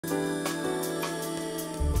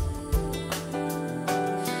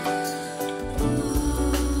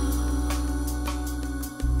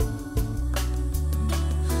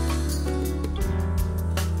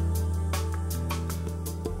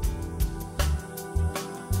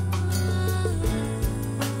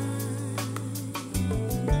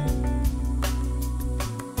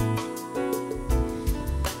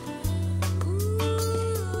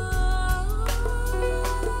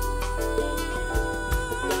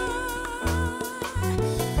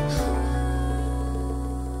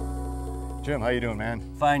Jim, how you doing, man?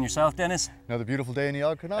 Fine, yourself, Dennis? Another beautiful day in the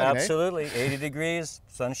Okanagan, Absolutely, 80 degrees,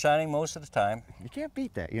 sun shining most of the time. You can't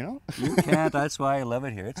beat that, you know? You can't, that's why I love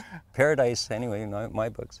it here. It's paradise anyway in my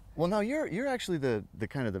books. Well, now you're actually the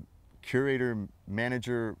kind of the curator,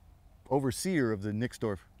 manager, overseer of the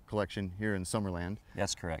Nixdorf collection here in Summerland.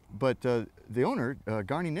 That's correct. But the owner,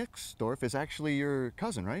 Garni Nixdorf, is actually your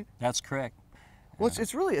cousin, right? That's correct. Well,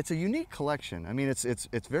 it's a unique collection. I mean,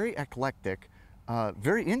 it's very eclectic.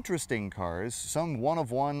 Very interesting cars, some one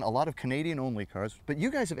of one, a lot of Canadian-only cars. But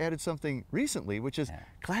you guys have added something recently, which is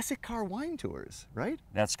classic car wine tours, right?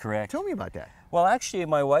 That's correct. Tell me about that. Well, actually,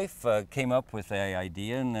 my wife came up with the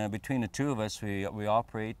idea, and between the two of us, we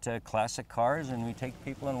operate classic cars, and we take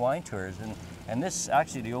people on wine tours. And this,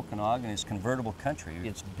 actually, the Okanagan is convertible country.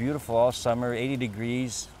 It's beautiful all summer, 80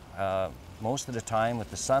 degrees most of the time with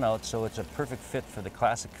the sun out, so it's a perfect fit for the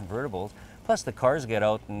classic convertibles. Plus the cars get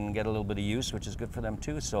out and get a little bit of use, which is good for them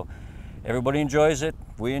too. So everybody enjoys it,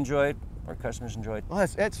 we enjoy it, our customers enjoy it. Well,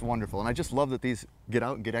 that's wonderful, and I just love that these get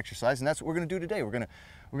out and get exercise, and that's what we're going to do today. We're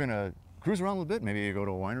gonna cruise around a little bit, maybe you go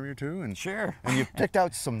to a winery or two, and sure. And you've picked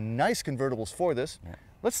out some nice convertibles for this. Yeah.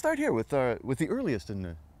 Let's start here with the earliest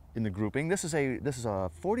in the grouping. This is a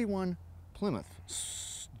 41 Plymouth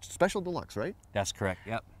Special Deluxe, right? That's correct.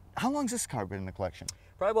 Yep. How long's this car been in the collection?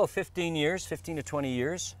 Probably about 15 years, 15 to 20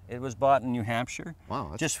 years. It was bought in New Hampshire.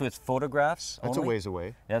 Wow. Just with photographs That's only. a ways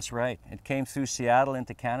away. That's right. It came through Seattle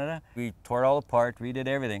into Canada. We tore it all apart, redid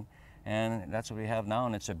everything, and that's what we have now,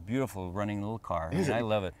 and it's a beautiful running little car. I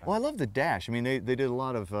love it. Well, I love the dash. I mean, they did a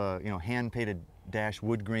lot of hand-painted dash,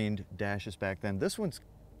 wood-grained dashes back then. This one's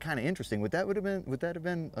kind of interesting. Would that have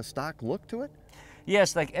been a stock look to it?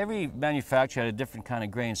 Yes, like every manufacturer had a different kind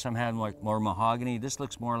of grain. Some had more mahogany. This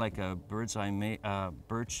looks more like a bird's eye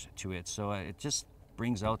birch to it. So it just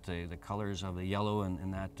brings out the colors of the yellow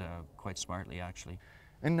and that quite smartly, actually.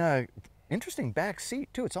 And interesting back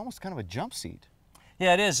seat too. It's almost kind of a jump seat.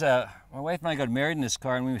 Yeah, it is. My wife and I got married in this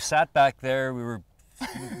car, and when we sat back there,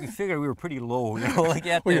 we figured we were pretty low, you know, like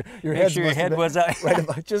you had to make sure your head was out. Right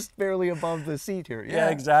about, just barely above the seat here.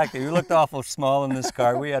 Yeah, exactly. We looked awful small in this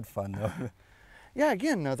car. We had fun though. Yeah,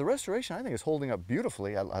 again, the restoration I think is holding up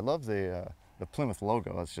beautifully. I love the Plymouth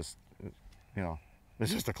logo. It's just,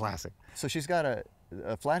 it's just a classic. So she's got a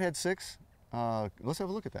flathead 6. Let's have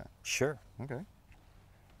a look at that. Sure. Okay.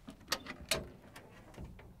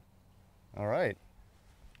 All right.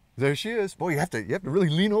 There she is. Boy, you have to really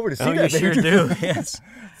lean over to see that. You sure do. Yes.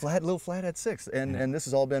 Little flathead 6, and this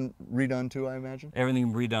has all been redone too, I imagine.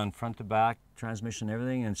 Everything redone, front to back, transmission,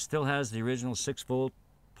 everything, and still has the original 6-volt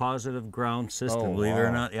positive ground system. Believe it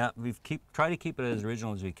or not, yeah. We've tried to keep it as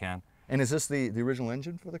original as we can. And is this the original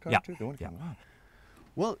engine for the car too? Yeah. Wow.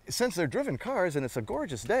 Well, since they're driven cars and it's a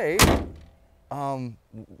gorgeous day, can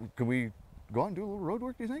we go out and do a little road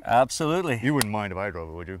work, do you think? Absolutely. You wouldn't mind if I drove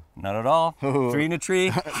it, would you? Not at all. 3 in a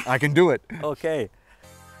tree. I can do it. Okay.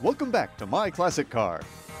 Welcome back to My Classic Car.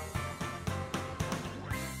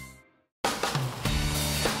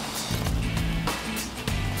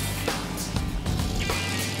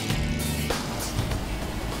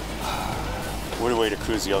 What a way to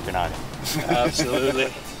cruise the Okanagan.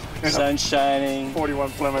 Absolutely. Sun shining. 41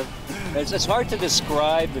 Plymouth. It's hard to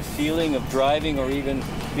describe the feeling of driving or even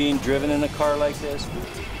being driven in a car like this.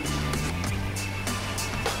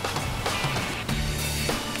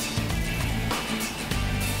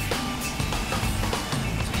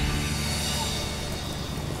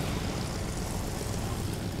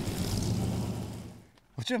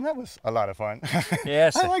 Well, Jim, that was a lot of fun.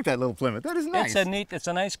 Yes. I like that little Plymouth. That is nice. It's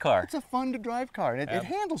a nice car. It's a fun to drive car, and it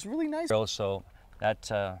handles really nice. Also, that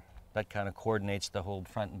kind of coordinates the whole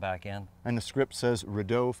front and back end. And the script says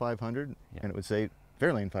Rideau 500, and it would say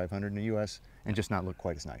Fairlane 500 in the U.S., and just not look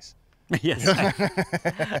quite as nice. Yes.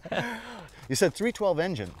 You said 312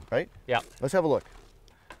 engine, right? Yeah. Let's have a look.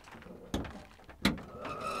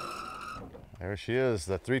 There she is,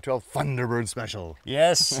 the 312 Thunderbird Special.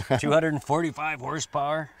 Yes, 245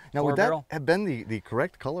 horsepower. Now, would that have been the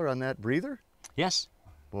correct color on that breather? Yes.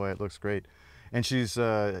 Boy, it looks great. And she's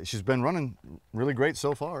been running really great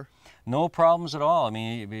so far. No problems at all. I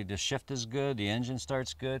mean, the shift is good, the engine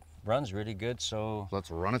starts good, runs really good, so...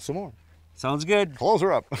 Let's run it some more. Sounds good. Close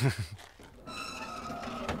her up.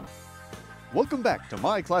 Welcome back to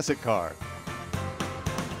My Classic Car.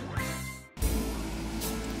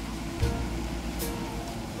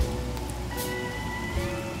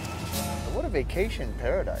 What a vacation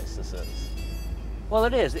paradise this is. Well,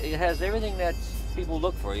 it is. It has everything that people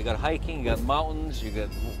look for. You got hiking, you got mountains, you got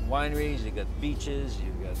wineries, you got beaches,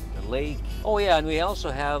 you got the lake. Oh yeah, and we also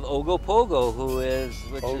have Ogopogo,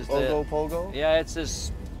 which is Ogopogo? Yeah, it's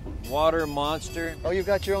this water monster. Oh, you've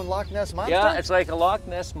got your own Loch Ness Monster? Yeah, it's like a Loch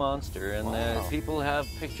Ness Monster, and Wow. people have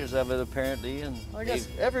pictures of it apparently. And I guess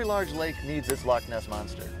every large lake needs its Loch Ness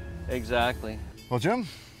Monster. exactly. Well, Jim,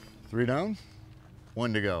 3 down,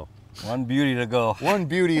 1 to go. One beauty to go. One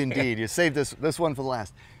beauty indeed. You saved this one for the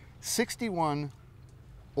last. 61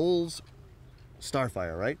 Olds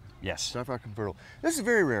Starfire, right? Yes. Starfire convertible. This is a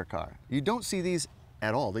very rare car. You don't see these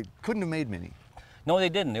at all. They couldn't have made many. No, they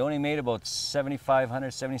didn't. They only made about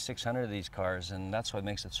 7,500, 7,600 of these cars, and that's what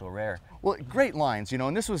makes it so rare. Well, great lines, you know,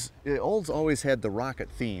 and this was, Olds always had the rocket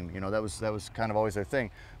theme, you know, that was kind of always their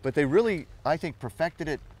thing. But they really, I think, perfected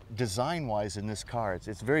it design-wise in this car.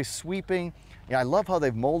 It's very sweeping. Yeah, I love how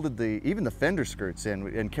they've molded even the fender skirts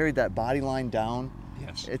in and carried that body line down.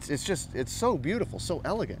 Yes. It's so beautiful, so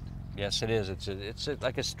elegant. Yes, it is.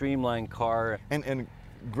 Like a streamlined car. And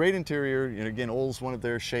great interior. You know, again, Olds, one of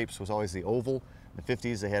their shapes was always the oval. In the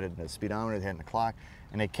 50s, they had it in a speedometer, they had it in a clock,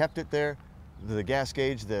 and they kept it there. The gas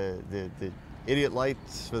gauge, the idiot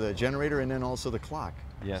lights for the generator, and then also the clock.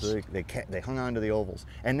 Yes. So they hung on to the ovals.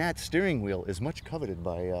 And that steering wheel is much coveted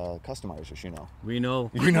by customizers, you know. We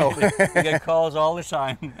know. You know. We get calls all the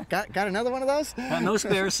time. Got another one of those? No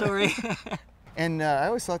spare, sorry. And I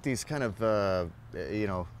always thought these kind of, you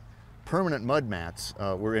know, permanent mud mats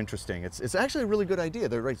were interesting. It's actually a really good idea.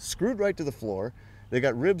 They're screwed right to the floor. They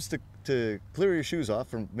got ribs to clear your shoes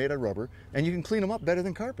off made of rubber, and you can clean them up better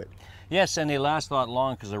than carpet. Yes, and they last a lot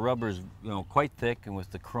long because the rubber is, you know, quite thick, and with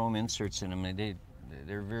the chrome inserts in them,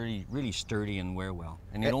 they're really sturdy and wear well,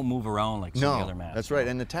 and they don't move around like some of the other mats. That's right.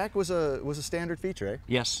 And the tack was a standard feature, eh?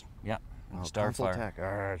 Yes, yeah. Oh, console Starfire. tack.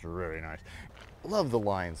 That's really nice. Love the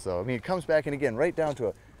lines, though. I mean, it comes back, and again, right down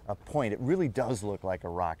to a point. It really does look like a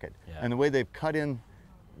rocket. Yeah. And the way they've cut in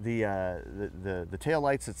the tail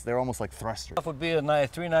lights, they're almost like thrusters. That would be a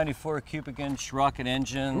 394 cubic inch rocket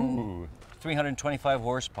engine, Ooh. 325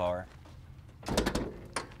 horsepower.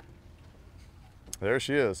 There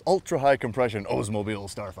she is. Ultra high compression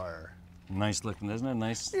Oldsmobile Starfire. Nice looking, isn't it?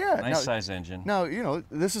 Nice, Yeah, nice size engine. Now, you know,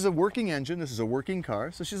 this is a working engine. This is a working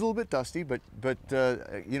car, so she's a little bit dusty, but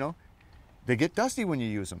you know, they get dusty when you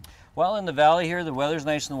use them. Well, in the valley here, the weather's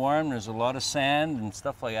nice and warm. There's a lot of sand and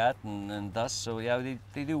stuff like that, and dust. So yeah,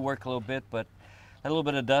 they do work a little bit, but a little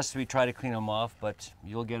bit of dust, we try to clean them off, but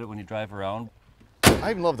you'll get it when you drive around.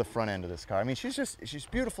 I even love the front end of this car. I mean, she's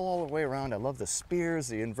beautiful all the way around. I love the spears,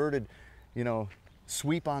 the inverted, you know,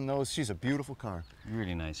 sweep on those. She's a beautiful car.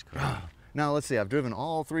 Really nice car. Now, let's see, I've driven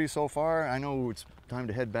all 3 so far. I know it's time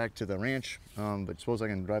to head back to the ranch, but suppose I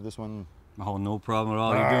can drive this one. Oh, no problem at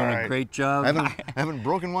all. You're doing a great job. I haven't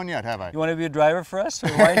broken one yet, have I? You want to be a driver for us? Or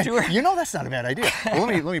a wine tour? You know, that's not a bad idea. Well,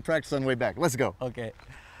 let me practice on the way back. Let's go. Okay.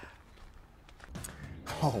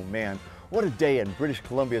 Oh man, what a day in British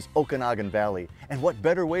Columbia's Okanagan Valley. And what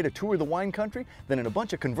better way to tour the wine country than in a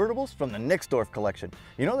bunch of convertibles from the Nixdorf collection.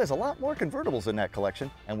 You know, there's a lot more convertibles in that collection,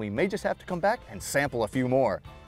 and we may just have to come back and sample a few more.